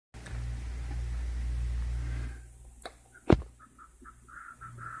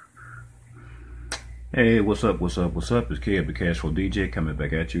Hey, what's up? What's up? What's up? It's Kev, the Cashflow DJ, coming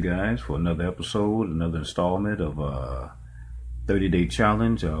back at you guys for another episode, another installment of 30-day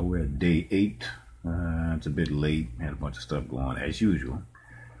challenge. We're at day 8. It's a bit late. Had a bunch of stuff going on as usual.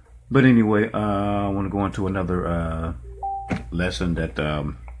 But anyway, I want to go into another lesson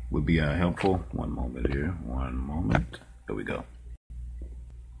that would be helpful. One moment here. One moment. There we go.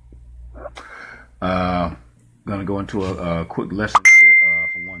 Gonna go into a quick lesson here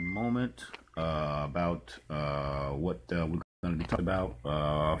for one moment. About what we're going to be talking about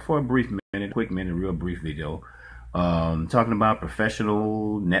for a brief minute, quick minute, real brief video, talking about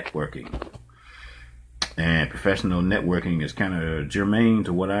professional networking. And professional networking is kind of germane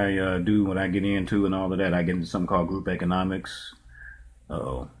to what I do, what I get into and all of that. I get into something called group economics.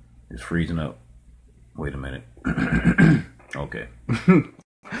 Uh-oh, it's freezing up. Wait a minute. Okay.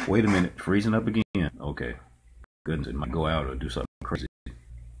 Wait a minute, freezing up again. Okay. Goodness, it might go out or do something crazy.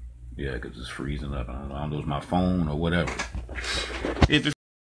 Yeah, because it's freezing up. I don't know if it's my phone or whatever. If it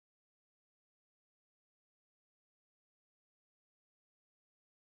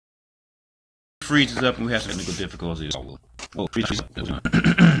freezes up and we have technical difficulties, oh, freezes up.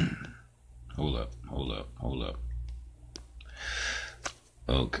 Hold up.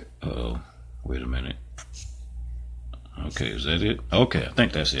 Okay. Uh-oh. Wait a minute. Okay, is that it? Okay, I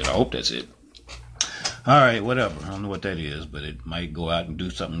think that's it. I hope that's it. All right, whatever. I don't know what that is, but it might go out and do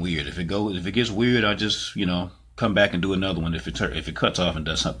something weird. If it gets weird, I'll just, come back and do another one if it cuts off and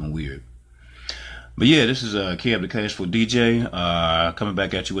does something weird. But yeah, this is Kev the Cashflow DJ, coming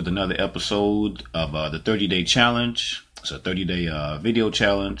back at you with another episode of the 30-day challenge. It's a 30-day video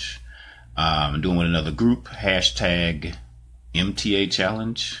challenge. I'm doing with another group, hashtag MTA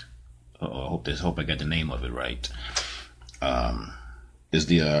challenge. I hope I got the name of it right. Is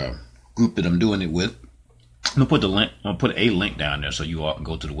the group that I'm doing it with. I'm gonna put a link down there so you all can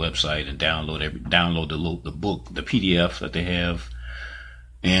go to the website and download the book, the PDF that they have,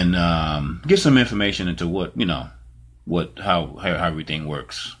 and get some information into how everything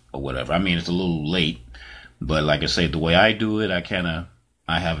works or whatever. I mean, it's a little late, but like I say, the way I do it,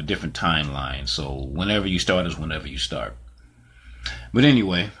 I have a different timeline. So whenever you start is whenever you start. But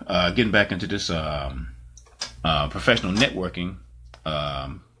anyway, getting back into this professional networking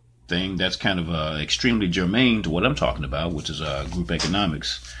thing that's kind of extremely germane to what I'm talking about, which is group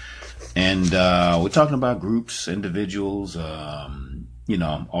economics. And we're talking about groups, individuals, all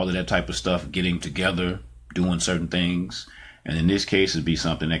of that type of stuff, getting together, doing certain things. And in this case, it'd be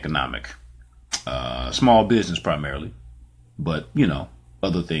something economic, small business primarily, but,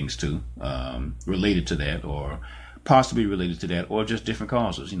 other things too, related to that or possibly related to that or just different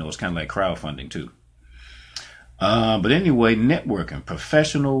causes. It's kind of like crowdfunding too. But anyway, networking,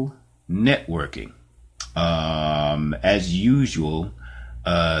 professional networking. As usual,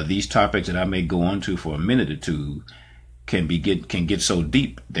 these topics that I may go on to for a minute or two can get so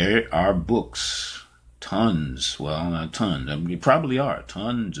deep. There are books, tons, well, not tons, there probably are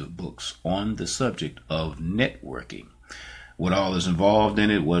tons of books on the subject of networking. What all is involved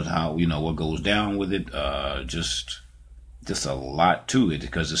in it, what goes down with it, just a lot to it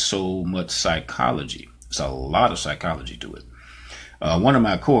because there's so much psychology. It's a lot of psychology to it. One of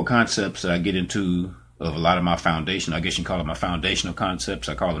my core concepts that I get into of a lot of my foundation, I guess you can call it my foundational concepts.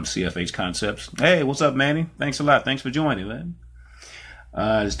 I call them CFH concepts. Hey, what's up, Manny? Thanks a lot. Thanks for joining, man.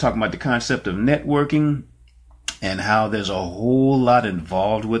 Just talking about the concept of networking and how there's a whole lot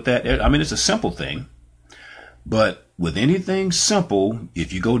involved with that. I mean, it's a simple thing, but with anything simple,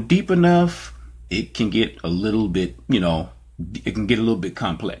 if you go deep enough, it can get a little bit, it can get a little bit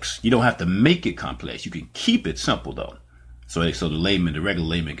complex. You don't have to make it complex. You can keep it simple though. So the regular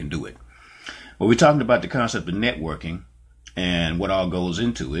layman can do it. Well, we're talking about the concept of networking and what all goes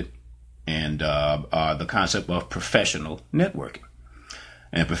into it and the concept of professional networking.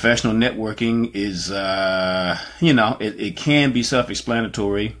 And professional networking is, it can be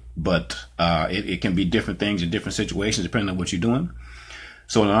self-explanatory, but it can be different things in different situations depending on what you're doing.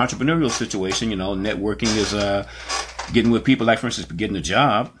 So in an entrepreneurial situation, networking is getting with people, like for instance, getting a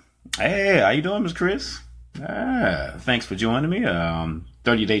job. Hey, how you doing, Ms. Chris? Thanks for joining me.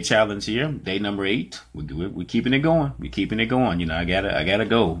 30-day challenge here, day number 8. We're keeping it going. We're keeping it going. I gotta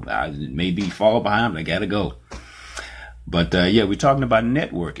go. I maybe fall behind, but I gotta go. But we're talking about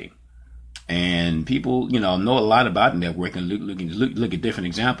networking, and people, know a lot about networking. Look at different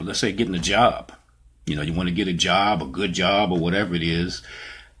examples. Let's say getting a job. You want to get a job, a good job, or whatever it is.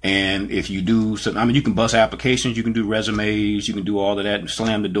 And if you do something, you can bust applications, you can do resumes, you can do all of that and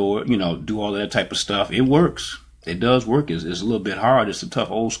slam the door, do all of that type of stuff. It works. It does work. It's a little bit hard. It's a tough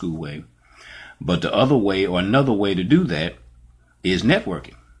old school way. But the other way or another way to do that is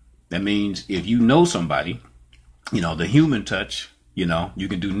networking. That means if you know somebody, the human touch, you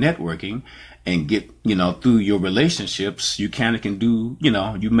can do networking and get, through your relationships, you kind of can do,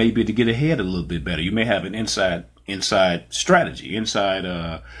 you may be able to get ahead a little bit better. You may have an inside strategy,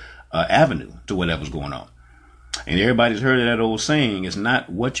 inside avenue to whatever's going on. And everybody's heard of that old saying, it's not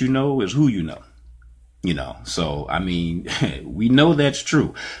what you know, it's who you know. So, I mean, we know that's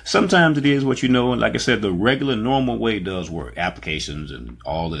true. Sometimes it is what you know. And like I said, the regular, normal way does work. Applications and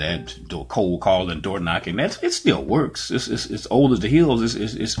all of that, cold calling, door knocking, it still works. It's old as the hills.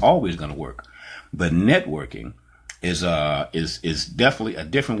 It's always going to work. But networking is definitely a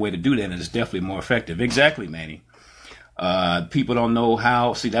different way to do that. And it's definitely more effective. Exactly, Manny. People don't know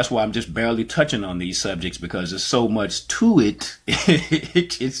how. See, that's why I'm just barely touching on these subjects, because there's so much to it.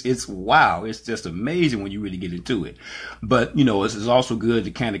 It's wow. It's just amazing when you really get into it. But, it's also good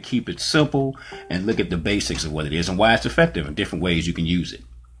to kind of keep it simple and look at the basics of what it is and why it's effective and different ways you can use it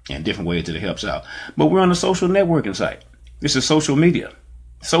and different ways that it helps out. But we're on a social networking site. This is social media,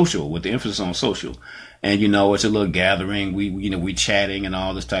 social with the emphasis on social. And, it's a little gathering. We chatting and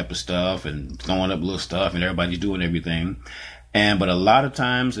all this type of stuff and throwing up little stuff and everybody's doing everything. But a lot of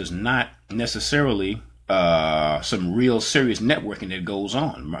times it's not necessarily, some real serious networking that goes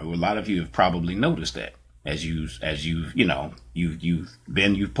on. A lot of you have probably noticed that as you've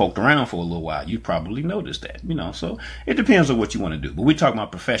poked around for a little while. You've probably noticed that, so it depends on what you want to do. But we're talking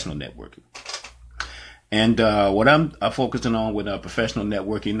about professional networking. And what I'm focusing on with professional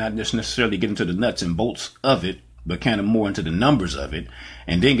networking, not just necessarily get into the nuts and bolts of it, but kind of more into the numbers of it,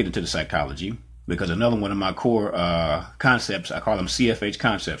 and then get into the psychology. Because another one of my core concepts, I call them CFH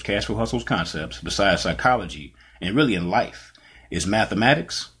concepts, Cash for Hustles concepts, besides psychology, and really in life, is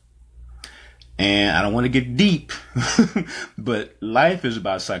mathematics. And I don't want to get deep, but life is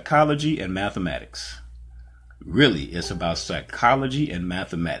about psychology and mathematics. Really, it's about psychology and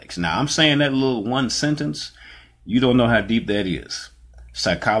mathematics. Now, I'm saying that little one sentence. You don't know how deep that is.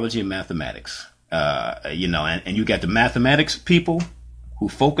 Psychology and mathematics. And you got the mathematics people who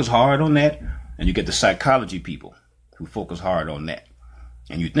focus hard on that, and you get the psychology people who focus hard on that.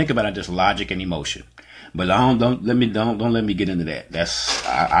 And you think about it, just logic and emotion. But don't let me get into that.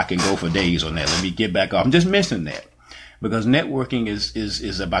 I can go for days on that. Let me get back off. I'm just mentioning that because networking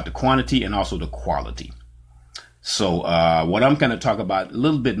is about the quantity and also the quality. So what I'm going to talk about a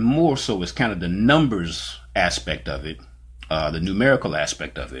little bit more so is kind of the numbers aspect of it, the numerical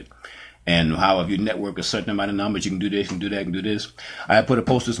aspect of it, and how if you network a certain amount of numbers, you can do this, you can do that, you can do this. I put a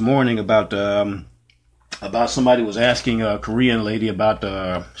post this morning about somebody was asking a Korean lady about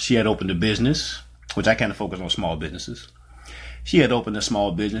she had opened a business, which I kind of focus on small businesses. She had opened a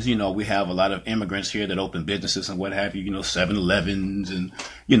small business. We have a lot of immigrants here that open businesses and what have you, 7-Elevens and,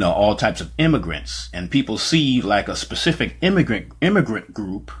 all types of immigrants. And people see like a specific immigrant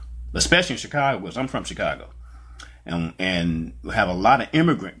group, especially in Chicago, because I'm from Chicago. And we have a lot of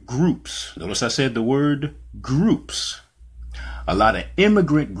immigrant groups. Notice I said the word groups. A lot of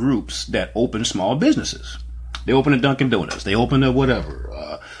immigrant groups that open small businesses. They open a Dunkin' Donuts. They open a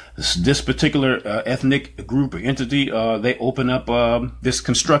whatever. This particular ethnic group or entity, they open up this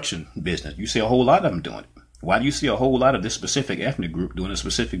construction business. You see a whole lot of them doing it. Why do you see a whole lot of this specific ethnic group doing a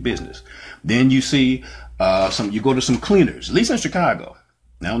specific business? Then you see you go to some cleaners, at least in Chicago.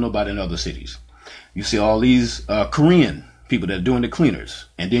 I don't know about in other cities. You see all these Korean people that are doing the cleaners.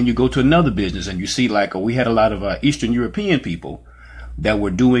 And then you go to another business and you see we had a lot of Eastern European people that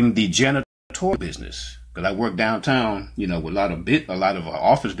were doing the janitorial business. Because I work downtown, with a lot of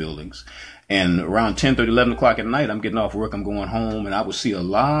office buildings, and around 10:30, 11 o'clock at night, I'm getting off work, I'm going home, and I would see a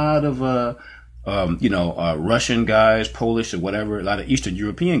lot of, Russian guys, Polish or whatever, a lot of Eastern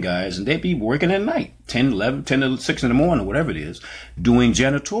European guys, and they'd be working at night, 10 to 6 in the morning, whatever it is, doing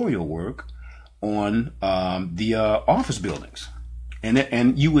janitorial work on the office buildings.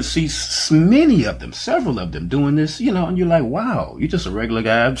 And you would see many of them, several of them doing this, and you're like, wow, you're just a regular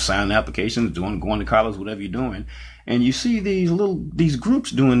guy signing applications, going to college, whatever you're doing. And you see these groups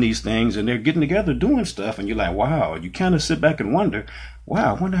doing these things and they're getting together doing stuff. And you're like, wow, you kind of sit back and wonder,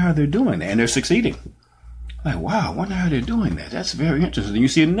 wow, I wonder how they're doing that. And they're succeeding. Like, wow, I wonder how they're doing that. That's very interesting. And you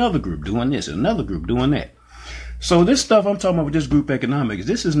see another group doing this, another group doing that. So this stuff I'm talking about with this group economics,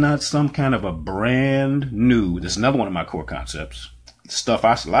 this is not some kind of a brand new, this is another one of my core concepts. A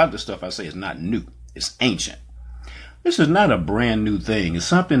lot of the stuff I say is not new. It's ancient. This is not a brand new thing. It's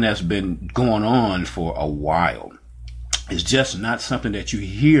something that's been going on for a while. It's just not something that you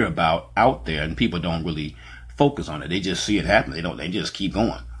hear about out there and people don't really focus on it. They just see it happen. They just keep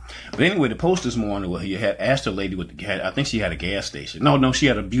going. But anyway, the post this morning, you had asked a lady I think she had a gas station. No, she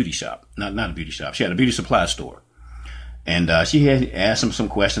had a beauty shop. Not a beauty shop. She had a beauty supply store. And she had asked him some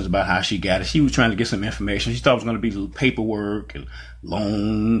questions about how she got it. She was trying to get some information. She thought it was going to be paperwork and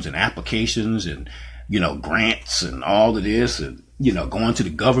loans and applications and, grants and all of this and, going to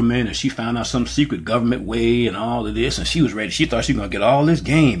the government. And she found out some secret government way and all of this. And she was ready. She thought she was going to get all this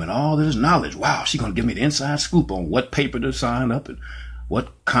game and all this knowledge. Wow, she's going to give me the inside scoop on what paper to sign up and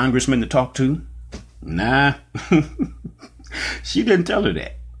what congressman to talk to. Nah, she didn't tell her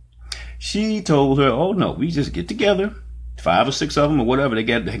that. She told her, oh no, we just get together. 5 or 6 of them or whatever,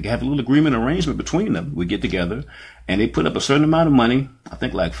 they have a little agreement arrangement between them. We get together and they put up a certain amount of money, I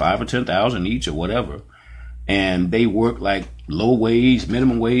think like 5 or 10,000 each or whatever. And they work like low wage,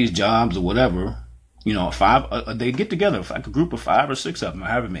 minimum wage jobs or whatever. They get together like a group of 5 or 6 of them, or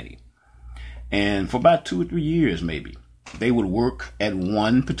however many. And for about 2 or 3 years, maybe, they would work at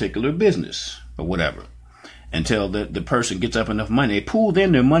one particular business or whatever until the person gets up enough money. They pooled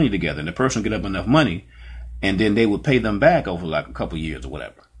in their money together and the person get up enough money. And then they would pay them back over like a couple of years or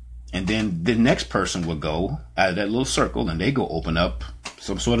whatever. And then the next person would go out of that little circle and they go open up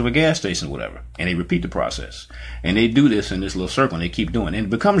some sort of a gas station or whatever. And they repeat the process. And they do this in this little circle and they keep doing it. And it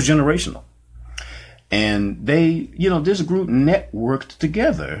becomes generational. And they, this group networked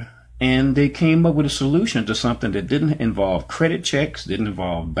together and they came up with a solution to something that didn't involve credit checks, didn't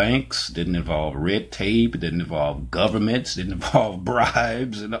involve banks, didn't involve red tape, didn't involve governments, didn't involve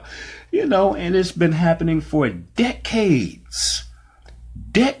bribes, and it's been happening for decades.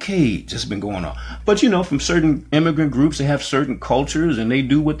 Decades it's been going on. But from certain immigrant groups, they have certain cultures and they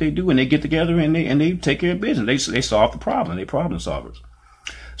do what they do and they get together and they take care of business. They solve the problem. They problem solvers.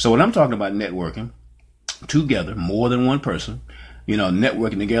 So when I'm talking about networking together, more than one person,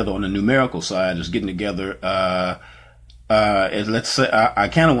 networking together on the numerical side is getting together. Let's say I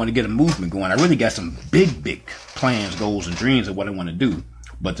kind of want to get a movement going. I really got some big plans, goals, and dreams of what I want to do.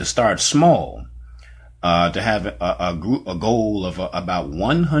 But to start small, to have a goal of about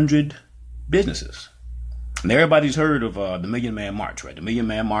 100 businesses. And everybody's heard of the Million Man March, right? The Million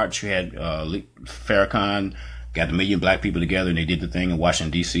Man March had Farrakhan got the million black people together and they did the thing in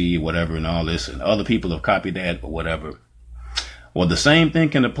Washington, D.C., or whatever, and all this. And other people have copied that or whatever. Well, the same thing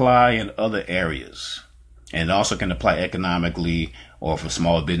can apply in other areas and it also can apply economically or for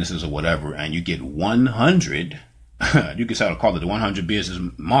small businesses or whatever. And you get 100, you can sort of call it the 100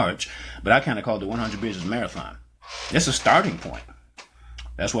 Business March, but I kind of call it the 100 Business Marathon. That's a starting point.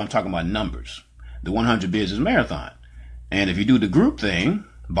 That's what I'm talking about, numbers. The 100 Business Marathon. And if you do the group thing,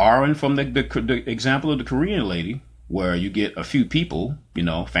 borrowing from the example of the Korean lady, where you get a few people,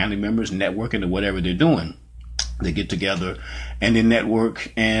 family members, networking or whatever they're doing, they get together and they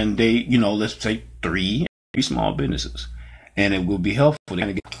network and they, let's say 3 small businesses. And it will be helpful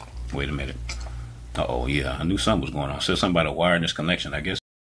to get, wait a minute. Uh-oh, yeah, I knew something was going on. So something about a wireless connection, I guess.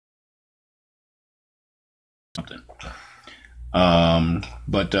 Something.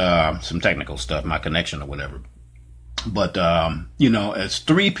 But some technical stuff, my connection or whatever. But, as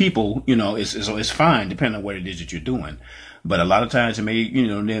 3 people, it's fine depending on what it is that you're doing. But a lot of times it may,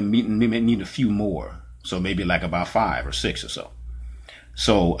 they may need a few more. So maybe like about 5 or 6 or so.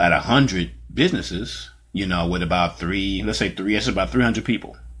 So at 100 businesses, with about 3, let's say 3, it's about 300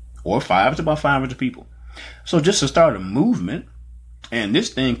 people. Or 5, it's about 500 people. So just to start a movement, and this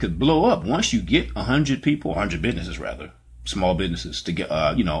thing could blow up once you get 100 people, 100 businesses rather, small businesses to get,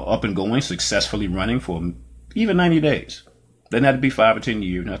 up and going, successfully running for even 90 days. Doesn't have to be 5 or 10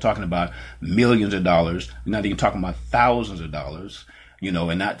 years. We're not talking about millions of dollars. We're not even talking about thousands of dollars.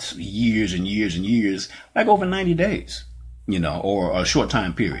 And not years and years and years, like over 90 days, or a short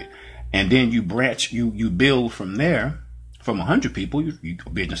time period. And then you branch, you build from there, from 100 people,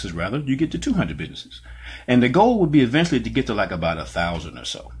 businesses rather, you get to 200 businesses. And the goal would be eventually to get to like about 1,000 or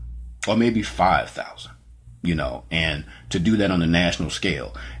so, or maybe 5,000, and to do that on a national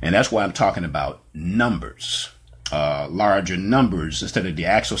scale. And that's why I'm talking about numbers. Larger numbers instead of the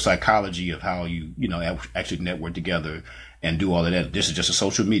actual psychology of how you actually network together and do all of that. This is just a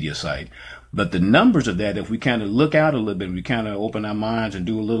social media site. But the numbers of that, if we kind of look out a little bit, we kind of open our minds and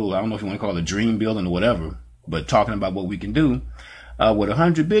do a little, I don't know if you want to call it dream building or whatever, but talking about what we can do, with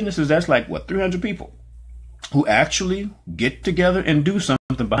 100 businesses, that's like, 300 people who actually get together and do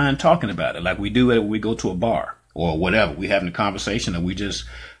something behind talking about it. Like we do it when we go to a bar or whatever. We having a conversation and we just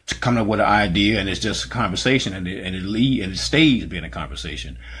come up with an idea and it's just a conversation and it stays being a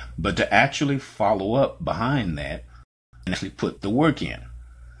conversation. But to actually follow up behind that, and actually put the work in.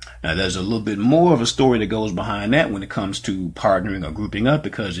 Now, there's a little bit more of a story that goes behind that when it comes to partnering or grouping up,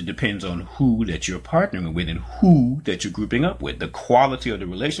 because it depends on who that you're partnering with and who that you're grouping up with, the quality of the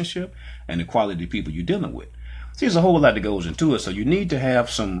relationship and the quality of people you're dealing with. See, there's a whole lot that goes into it. So you need to have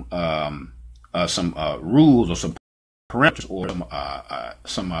some rules or some parameters or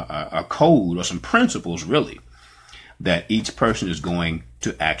some a code or some principles really that each person is going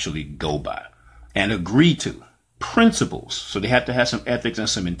to actually go by and agree to. Principles. So they have to have some ethics and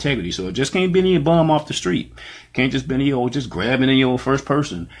some integrity. So it just can't be any bum off the street. Can't just be any old, just grabbing any old first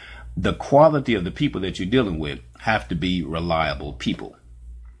person. The quality of the people that you're dealing with have to be reliable people.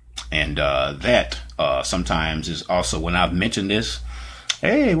 And that sometimes is also when I've mentioned this.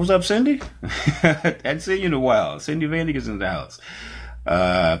 Hey, what's up, Cindy? Hadn't seen you in a while. Cindy Vandig is in the house.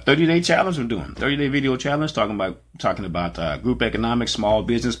 30-day challenge we're doing. 30-day video challenge talking about group economics, small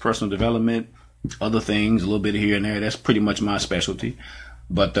business, personal development, other things, a little bit here and there. That's pretty much my specialty.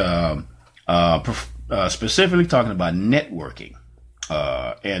 But specifically talking about networking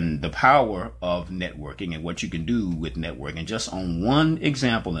and the power of networking and what you can do with networking, just on one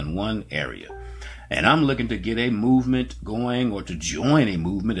example in one area. And I'm looking to get a movement going or to join a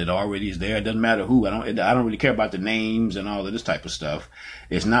movement that already is there. It doesn't matter who. I don't really care about the names and all of this type of stuff.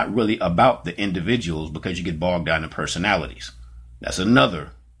 It's not really about the individuals because you get bogged down in personalities. That's another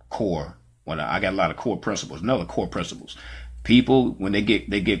core. Well, I got a lot of core principles. Another core principles. People, when they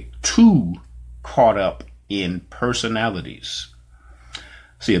get too caught up in personalities.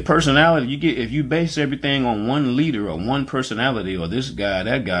 See, a personality, if you base everything on one leader or one personality or this guy,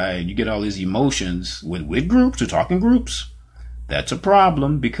 that guy, and you get all these emotions with groups or talking groups, that's a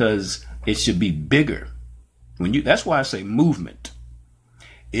problem because it should be bigger. That's why I say movement.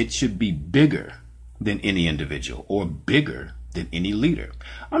 It should be bigger than any individual or bigger than any leader.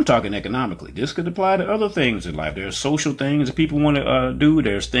 I'm talking economically. This could apply to other things in life. There's social things that people want to do.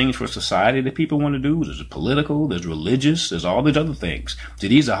 There's things for society that people want to do. There's political, there's religious, there's all these other things. So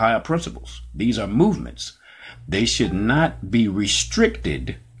these are higher principles. These are movements. They should not be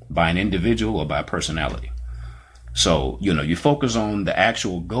restricted by an individual or by personality. So, you focus on the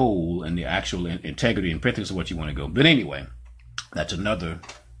actual goal and the actual integrity and ethics of what you want to go. But anyway, that's another.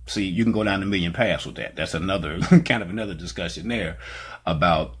 See, you can go down a million paths with that. That's another kind of another discussion there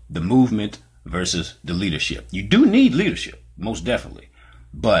about the movement versus the leadership. You do need leadership, most definitely,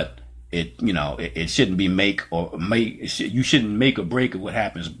 but it shouldn't be you shouldn't make or break what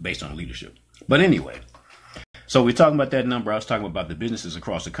happens based on leadership. But anyway, so we're talking about that number. I was talking about the businesses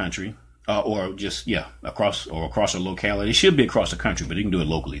across the country, across a locality. It should be across the country, but you can do it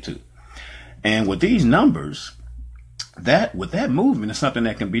locally too. And with these numbers, with that movement is something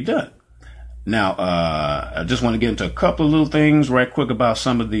that can be done. Now, I just want to get into a couple of little things right quick about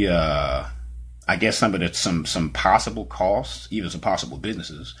some of the, some possible costs, even some possible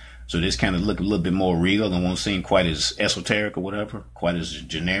businesses. So this kind of look a little bit more real and won't seem quite as esoteric or whatever, quite as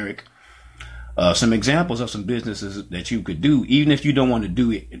generic. Some examples of some businesses that you could do, even if you don't want to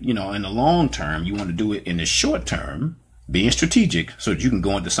do it, in the long term, you want to do it in the short term, being strategic so that you can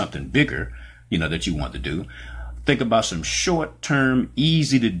go into something bigger, that you want to do. Think about some short-term,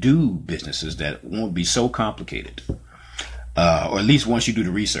 easy-to-do businesses that won't be so complicated, or at least once you do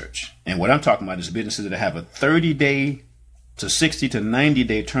the research. And what I'm talking about is businesses that have a 30-day to 60 to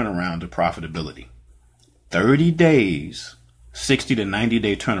 90-day turnaround to profitability. 30 days, 60 to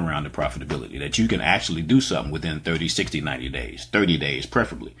 90-day turnaround to profitability, that you can actually do something within 30, 60, 90 days, 30 days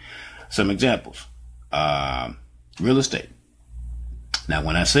preferably. Some examples. Real estate. Now,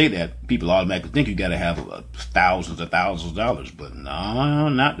 when I say that, people automatically think you got to have thousands of dollars, but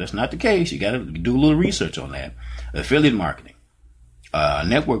no, that's not the case. You got to do a little research on that. Affiliate marketing,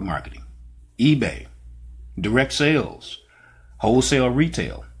 network marketing, eBay, direct sales, wholesale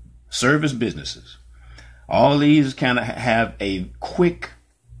retail, service businesses. All these kind of have a quick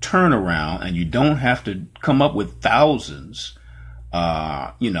turnaround, and you don't have to come up with thousands,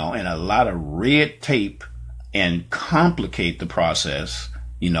 and a lot of red tape and complicate the process,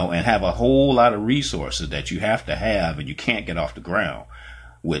 and have a whole lot of resources that you have to have, and you can't get off the ground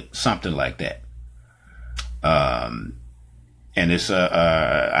with something like that. And it's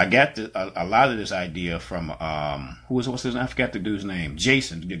I got a lot of this idea from what's his name? I forgot the dude's name.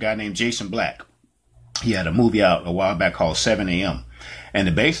 Jason, the guy named Jason Black. He had a movie out a while back called 7 a.m. And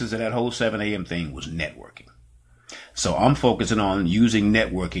the basis of that whole 7 a.m. thing was networking. So I'm focusing on using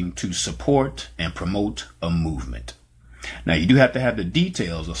networking to support and promote a movement. Now, you do have to have the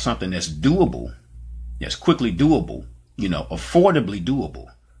details of something that's doable, that's quickly doable, affordably doable,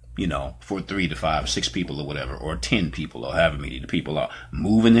 for 3 to 5, 6 people or whatever, or 10 people or however many the people are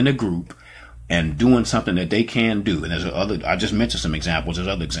moving in a group and doing something that they can do. And I just mentioned some examples. There's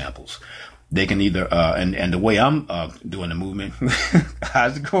other examples. They can either, and the way I'm doing the movement,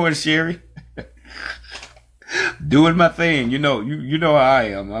 how's it going, Sherry? Doing my thing, you know how I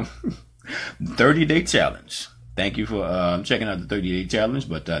am. I'm 30-day challenge. Thank you for checking out the 30-day challenge.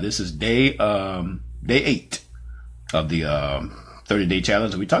 But this is day 8. of the 30-day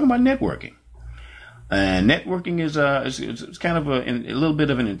challenge. We're talking about networking. And networking is it's kind of a little bit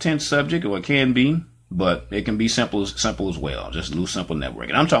of an intense subject, or it can be, but it can be simple as well. Just a little simple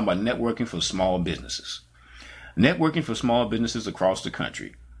networking. I'm talking about networking for small businesses. Networking for small businesses across the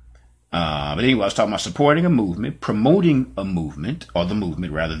country. But anyway, I was talking about supporting a movement, promoting a movement, or the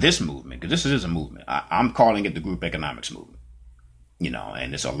movement rather, this movement, because this is a movement. I'm calling it the group economics movement.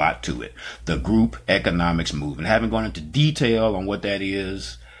 And there's a lot to it. The group economics movement. I haven't gone into detail on what that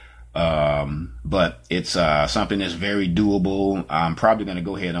is. But it's something that's very doable. I'm probably going to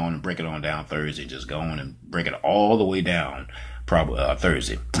go ahead on and break it on down Thursday. Just go on and break it all the way down, probably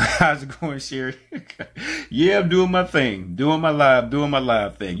Thursday. How's it going, Sherry? Yeah, I'm doing my thing, doing my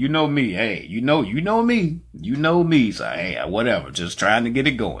live thing. You know me. Hey, you know me. So hey, whatever. Just trying to get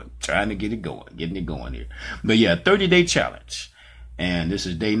it going, getting it going here. But yeah, 30-day challenge, and this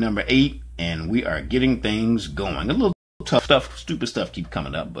is day number 8, and we are getting things going. A little tough stuff, stupid stuff keep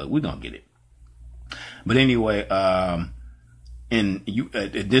coming up, but we're gonna get it. But anyway,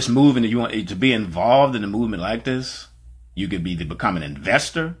 this movement, you want to be involved in a movement like this, you could become an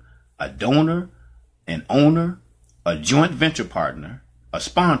investor, a donor, an owner, a joint venture partner, a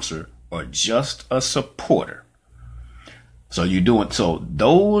sponsor, or just a supporter. So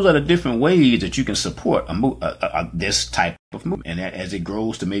those are the different ways that you can support this type of movement, and as it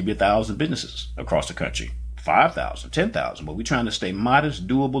grows to maybe 1,000 businesses across the country. 5,000, 10,000, but we're trying to stay modest,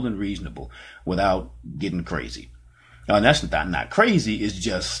 doable, and reasonable without getting crazy. And that's not crazy. It's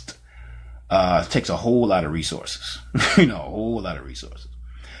just takes a whole lot of resources, a whole lot of resources.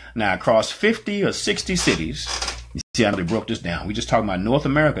 Now, across 50 or 60 cities, you see how they broke this down. We just talking about North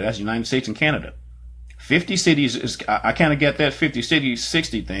America. That's the United States and Canada. 50 cities I kind of get that 50 cities,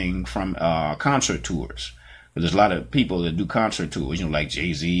 60 thing from concert tours. But there's a lot of people that do concert tours, like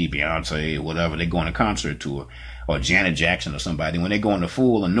Jay-Z, Beyonce, whatever. They go on a concert tour, or Janet Jackson or somebody. When they go on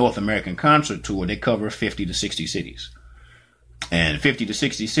a North American concert tour, they cover 50 to 60 cities. And 50 to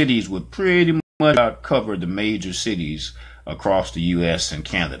 60 cities would pretty much cover the major cities across the U.S. and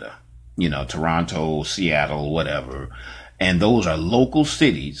Canada. Toronto, Seattle, whatever. And those are local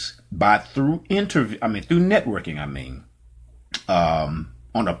cities through networking,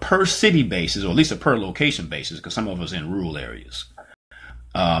 on a per city basis, or at least a per location basis, because some of us in rural areas,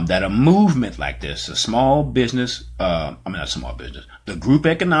 that a movement like this, a small business, not small business, the group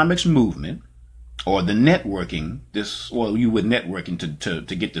economics movement, or the networking, you would networking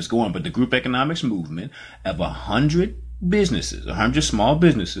to get this going, but the group economics movement of 100 businesses, 100 small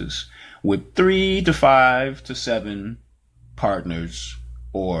businesses with 3 to 5 to 7 partners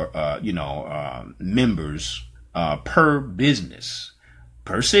or, members, per business.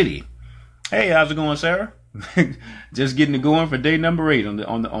 Per city. Hey, how's it going, Sarah? Just getting it going for day number 8 on the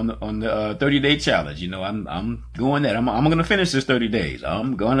 30-day challenge. I'm going that. I'm gonna finish this 30 days.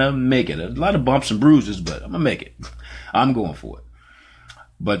 I'm gonna make it. A lot of bumps and bruises, but I'm gonna make it. I'm going for it.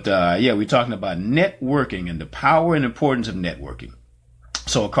 But we're talking about networking and the power and importance of networking.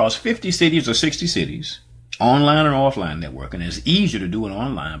 So across 50 cities or 60 cities, online or offline networking. It's easier to do it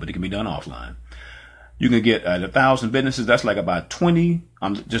online, but it can be done offline. You can get 1,000 businesses. That's like about 20.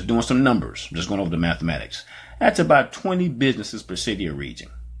 I'm just doing some numbers. I'm just going over the mathematics. That's about 20 businesses per city or region.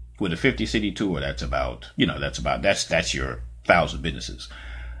 With a 50 city tour, that's your 1,000 businesses.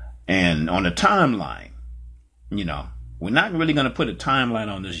 And on the timeline, we're not really going to put a timeline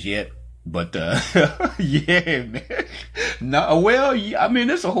on this yet, but, yeah, man. No, well,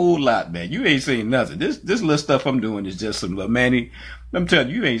 it's a whole lot, man. You ain't seen nothing. This little stuff I'm doing is just some, Manny, I'm telling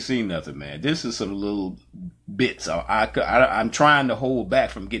you, you ain't seen nothing, man. This is some little bits. I'm trying to hold back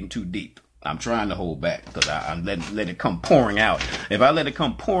from getting too deep. I'm trying to hold back because I'm let it come pouring out. If I let it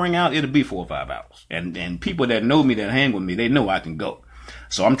come pouring out, it'll be 4 or 5 hours. And people that know me, that hang with me, they know I can go.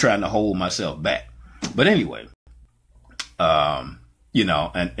 So I'm trying to hold myself back. But anyway, and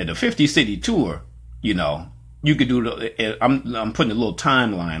at the 50 city tour, you could do, I'm putting a little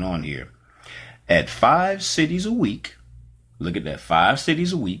timeline on here. At 5 cities a week, look at that, 5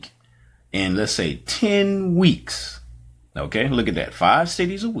 cities a week, and let's say 10 weeks. Okay, look at that, 5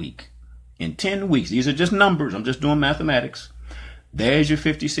 cities a week in 10 weeks. These are just numbers. I'm just doing mathematics. There's your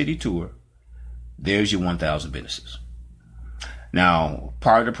 50 city tour. There's your 1,000 businesses. Now,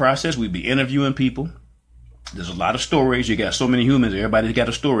 part of the process, we'd be interviewing people. There's a lot of stories. You got so many humans. Everybody's got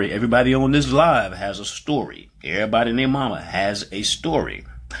a story. Everybody on this live has a story. Everybody and their mama has a story.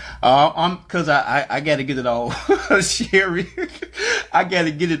 Cause I gotta get it all, Sherry. I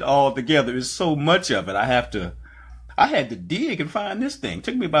gotta get it all together. There's so much of it. I had to dig and find this thing. It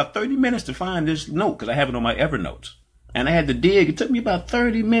took me about 30 minutes to find this note because I have it on my Evernote. And I had to dig. It took me about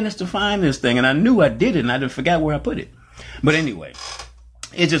 30 minutes to find this thing. And I knew I did it and I didn't forget where I put it. But anyway,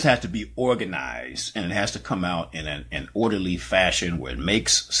 it just has to be organized and it has to come out in an orderly fashion where it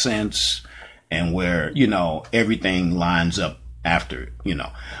makes sense and where, everything lines up after,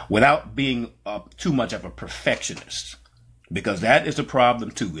 without being too much of a perfectionist. Because that is a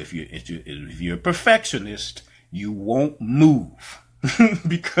problem too. If you're a perfectionist, you won't move.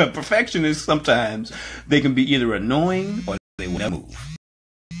 Because perfectionists, sometimes they can be either annoying or they will never move.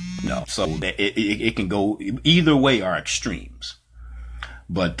 So it can go either way are extremes.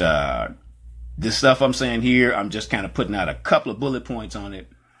 But this stuff I'm saying here, I'm just kind of putting out a couple of bullet points on it.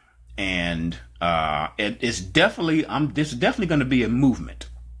 And it's definitely going to be a movement.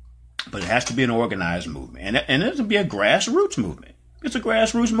 But it has to be an organized movement. And it will be a grassroots movement. It's a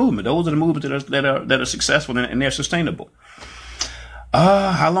grassroots movement. Those are the movements that are successful and they're sustainable.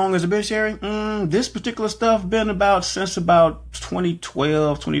 How long has it been, Sherry? This particular stuff been since about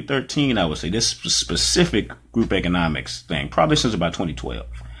 2012, 2013, I would say. This specific group economics thing, probably since about 2012.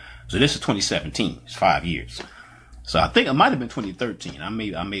 So this is 2017. It's 5 years. So I think it might have been 2013. I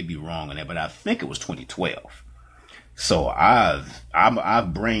may be wrong on that, but I think it was 2012. So I've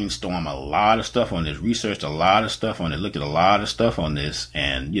brainstormed a lot of stuff on this, researched a lot of stuff on it, looked at a lot of stuff on this,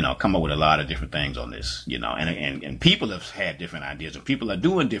 and come up with a lot of different things on this, and people have had different ideas and people are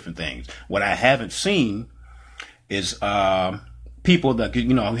doing different things. What I haven't seen is people that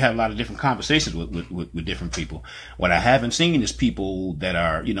we have a lot of different conversations with different people. What I haven't seen is people that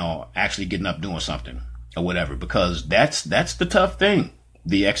are actually getting up doing something or whatever, because that's the tough thing,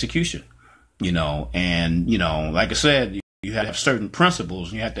 the execution. And like I said, you have to have certain principles,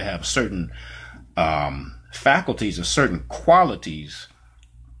 and you have to have certain faculties and certain qualities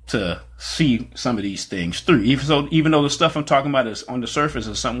to see some of these things through. Even though the stuff I'm talking about is on the surface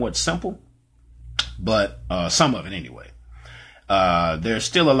is somewhat simple, but some of it anyway. There's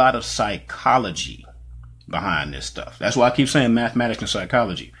still a lot of psychology behind this stuff. That's why I keep saying mathematics and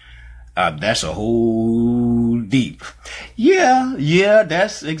psychology. That's a whole deep. Yeah,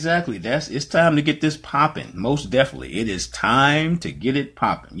 that's exactly. It's time to get this popping. Most definitely. It is time to get it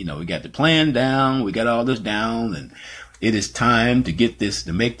popping. We got the plan down. We got all this down, and it is time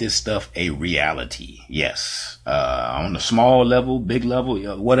to make this stuff a reality. Yes. On a small level, big level,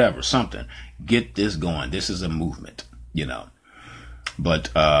 whatever, something. Get this going. This is a movement, But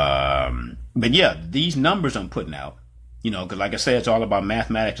yeah, these numbers I'm putting out, because like I said, it's all about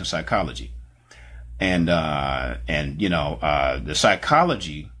mathematics and psychology. And the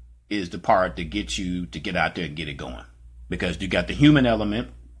psychology is the part that gets you to get out there and get it going. Because you got the human element,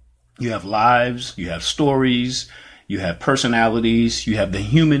 you have lives, you have stories, you have personalities, you have the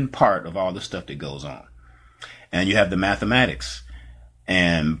human part of all the stuff that goes on. And you have the mathematics.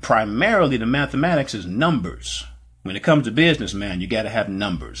 And primarily the mathematics is numbers. When it comes to business, man, you got to have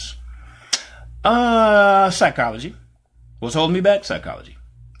numbers. Psychology. What's holding me back? Psychology.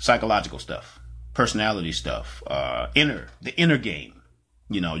 Psychological stuff. Personality stuff. The inner game.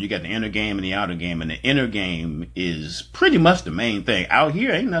 You got the inner game and the outer game. And the inner game is pretty much the main thing. Out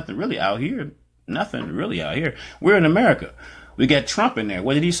here, ain't nothing really out here. Nothing really out here. We're in America. We got Trump in there.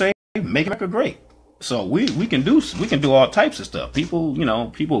 What did he say? Make America great. So we can do all types of stuff.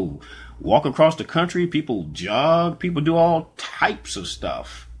 People walk across the country. People jog. People do all types of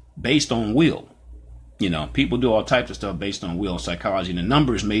stuff based on will. People do all types of stuff based on will and psychology. And the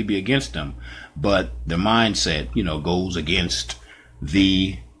numbers may be against them, but their mindset, goes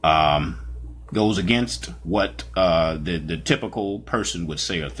against what the typical person would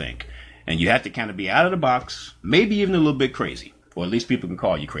say or think. And you have to kind of be out of the box, maybe even a little bit crazy, or at least people can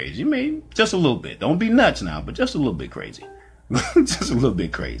call you crazy. Maybe just a little bit. Don't be nuts now, but just a little bit crazy. Just a little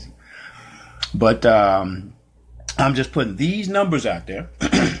bit crazy. But I'm just putting these numbers out there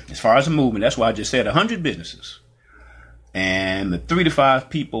as far as a movement. That's why I just said 100 businesses and the 3 to 5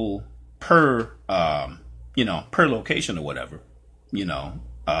 people per location or whatever,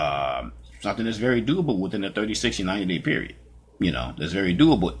 something that's very doable within a 30, 60, 90 day period. That's very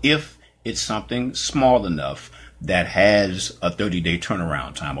doable if it's something small enough that has a 30-day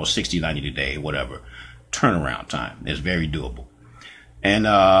turnaround time or 60, 90 day, whatever turnaround time. It's very doable. And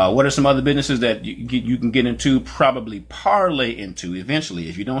what are some other businesses that you can get into, probably parlay into eventually?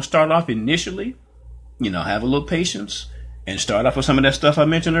 If you don't start off initially, have a little patience and start off with some of that stuff I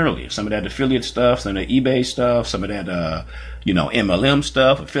mentioned earlier. Some of that affiliate stuff, some of that eBay stuff, some of that, MLM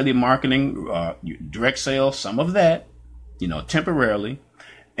stuff, affiliate marketing, direct sales, some of that, temporarily.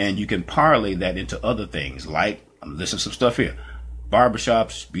 And you can parlay that into other things like, I'm listening to some stuff here.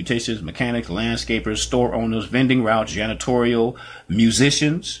 Barbershops, beauticians, mechanics, landscapers, store owners, vending routes, janitorial,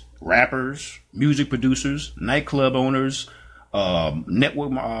 musicians. rappers, music producers, nightclub owners,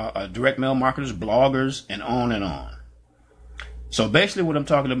 network, direct mail marketers, bloggers, and on and on. So basically what I'm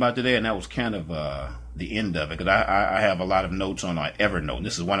talking about today, and that was kind of the end of it, because I have a lot of notes on Evernote.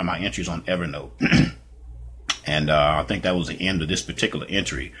 This is one of my entries on Evernote. And I think that was the end of this particular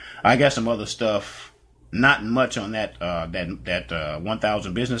entry. I got some other stuff, not much on that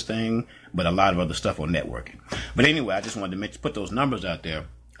 1,000 business thing, but a lot of other stuff on networking. But anyway, I just wanted to put those numbers out there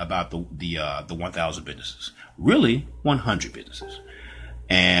about the 1,000 businesses. Really, 100 businesses.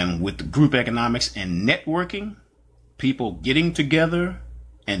 And with the group economics and networking, people getting together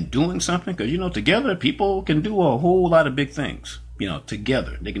and doing something, because, together people can do a whole lot of big things.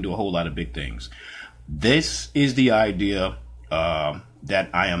 Together they can do a whole lot of big things. This is the idea that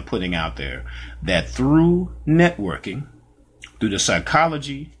I am putting out there, that through networking, through the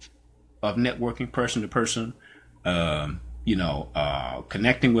psychology of networking person to person,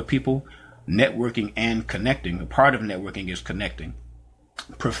 connecting with people, networking and connecting. A part of networking is connecting.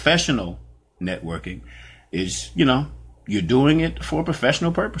 Professional networking is, you're doing it for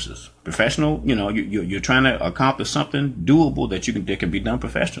professional purposes. Professional, you're trying to accomplish something doable that can be done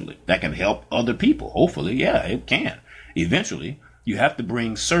professionally. That can help other people. Hopefully, yeah, it can. Eventually, you have to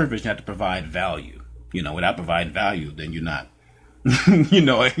bring service. You have to provide value. Without providing value, then you're not.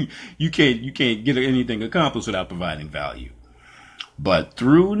 You can't get anything accomplished without providing value. But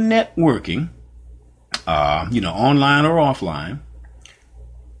through networking, online or offline,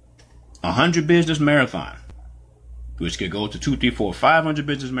 100 business marathon, which could go to 2, 3, 4, 500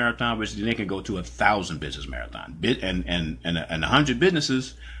 business marathon, which then they can go to 1,000 business marathon. And 100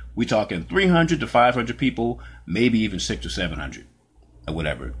 businesses, we talking 300 to 500 people, maybe even 600 to 700 or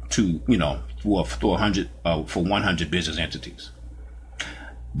whatever, for 100 business entities.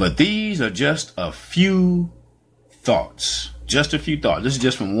 But these are just a few thoughts. Just a few thoughts. This is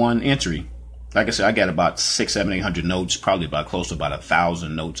just from one entry. Like I said, I got about 600, 700, 800 notes, probably about close to about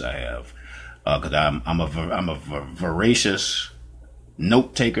 1,000 notes I have. Because I'm a voracious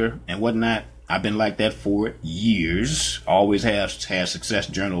note taker and whatnot. I've been like that for years. Always have had success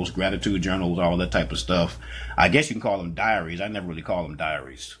journals, gratitude journals, all that type of stuff. I guess you can call them diaries. I never really call them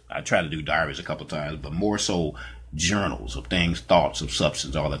diaries. I try to do diaries a couple of times, but more so journals of things, thoughts of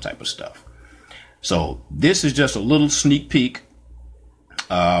substance, all that type of stuff. So this is just a little sneak peek.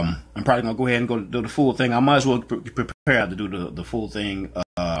 I'm probably going to go ahead and go do the full thing. I might as well prepare to do the full thing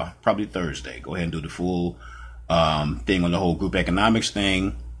probably Thursday. Go ahead and do the full thing on the whole group economics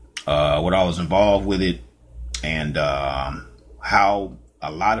thing, what all is involved with it, and how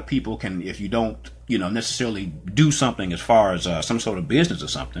a lot of people can, if you don't, necessarily do something as far as some sort of business or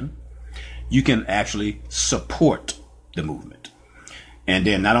something, you can actually support the movement. And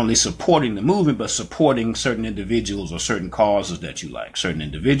then not only supporting the movement, but supporting certain individuals or certain causes that you like. Certain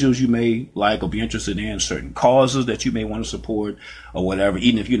individuals you may like or be interested in, certain causes that you may want to support or whatever.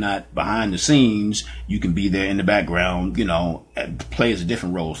 Even if you're not behind the scenes, you can be there in the background, and play as a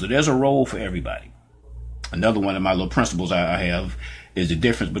different role. So there's a role for everybody. Another one of my little principles I have is the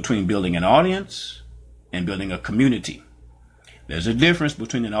difference between building an audience and building a community. There's a difference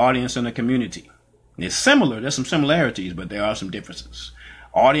between an audience and a community. It's similar. There's some similarities, but there are some differences.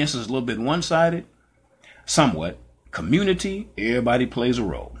 Audience is a little bit one-sided, somewhat. Community, everybody plays a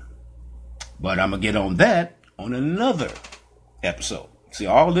role. But I'm going to get on that on another episode. See,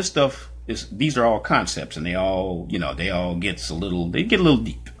 all this stuff these are all concepts, and they all get a little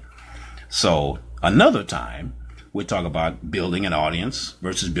deep. So another time, we'll talk about building an audience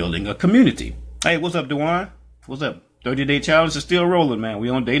versus building a community. Hey, what's up, Dewan? What's up? 30-day challenge is still rolling, man. We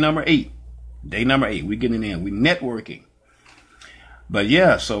on day number 8. Day number 8. We getting in. We networking. But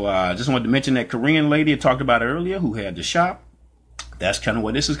yeah, so I just wanted to mention that Korean lady I talked about earlier who had the shop. That's kind of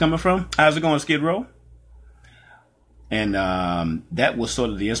where this is coming from. How's it going, Skid Row? And that was sort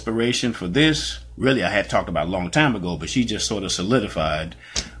of the inspiration for this. Really, I had talked about a long time ago, but she just sort of solidified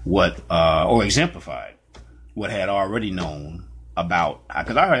or exemplified what I had already known about.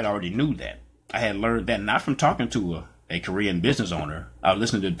 Because I had already knew that. I had learned that not from talking to a Korean business owner. I was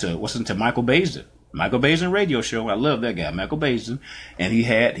listening to Michael Baisden radio show. I love that guy, Michael Baisden. And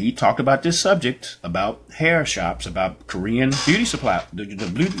he talked about this subject, about hair shops, about Korean beauty supply,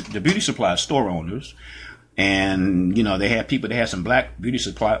 the beauty supply store owners. And, they had some black beauty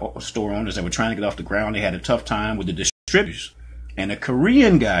supply store owners that were trying to get off the ground. They had a tough time with the distributors. And a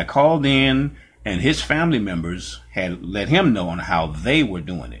Korean guy called in, and his family members had let him know on how they were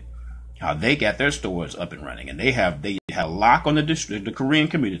doing it, how they got their stores up and running. And they have a lock on the Korean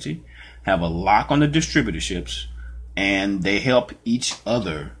community, have a lock on the distributorships, and they help each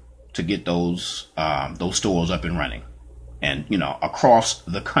other to get those stores up and running. and, you know, across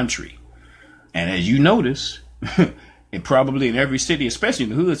the country. And as you notice, and probably in every city, especially in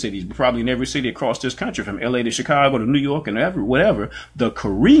the hood cities, but probably in every city across this country, from LA to Chicago to New York and whatever, the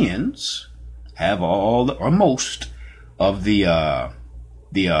Koreans have all or most of the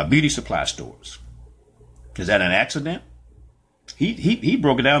beauty supply stores. Is that an accident? He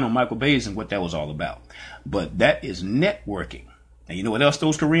broke it down on Michael Bays and what that was all about. But that is networking. And you know what else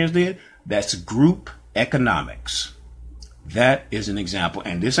those Koreans did? That's group economics. That is an example.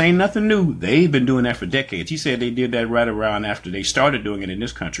 And this ain't nothing new. They've been doing that for decades. He said they did that right around after they started doing it in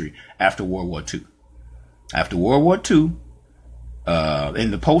this country after World War II. After World War II,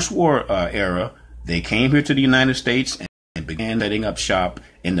 in the post-war era, they came here to the United States and began setting up shop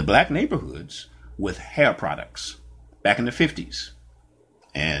in the black neighborhoods with hair products back in the 50s.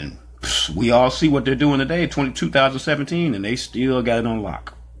 And we all see what they're doing today, 2017, and they still got it on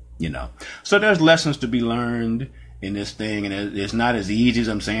lock, you know. So there's lessons to be learned in this thing, and it's not as easy as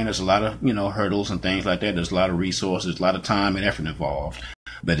I'm saying. There's a lot of, you know, hurdles and things like that. There's a lot of resources, a lot of time and effort involved,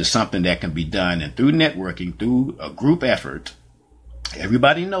 but it's something that can be done. And through networking, through a group effort,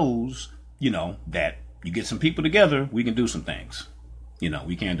 everybody knows, you know, that you get some people together, we can do some things. You know,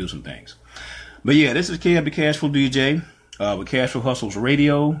 we can do some things. But yeah, this is KLB Cashflow DJ with Cashflow Hustles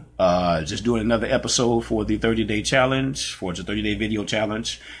Radio. Just doing another episode for the 30-day challenge, for the 30-day video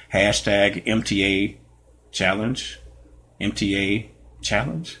challenge. Hashtag MTA challenge. MTA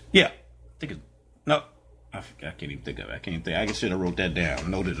challenge? Yeah. I think it's, no, I can't even think of it. I should have wrote that down,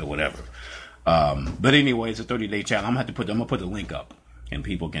 noted or whatever. But anyway, it's a 30-day challenge. I'm gonna put the link up and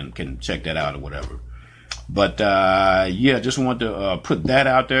people can check that out or whatever. But yeah, just wanted to put that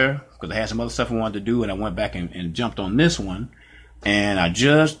out there because I had some other stuff I wanted to do, and I went back and jumped on this one, and I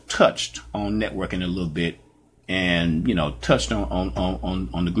just touched on networking a little bit, and you know, touched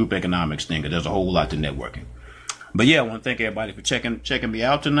on the group economics thing, because there's a whole lot to networking. But yeah, I want to thank everybody for checking me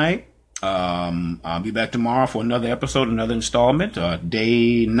out tonight. I'll be back tomorrow for another episode, another installment,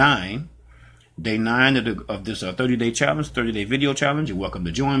 day 9 of this 30-day challenge, 30-day video challenge. You're welcome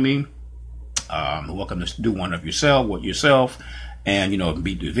to join me. Welcome to do one of yourself, and you know, it can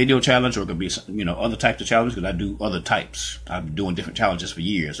be the video challenge, or it could be, you know, other types of challenges, because I do other types. I've been doing different challenges for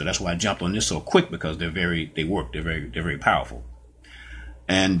years, so that's why I jumped on this so quick, because they're very powerful.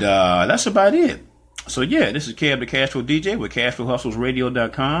 And that's about it. So yeah, this is Kev the Cashflow DJ with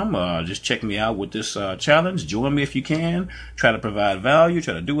CashflowHustlesRadio.com. Just check me out with this challenge. Join me if you can. Try to provide value.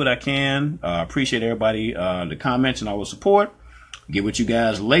 Try to do what I can. Appreciate everybody, the comments and all the support. Get with you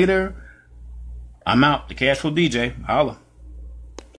guys later. I'm out. The Cashflow DJ. Holla.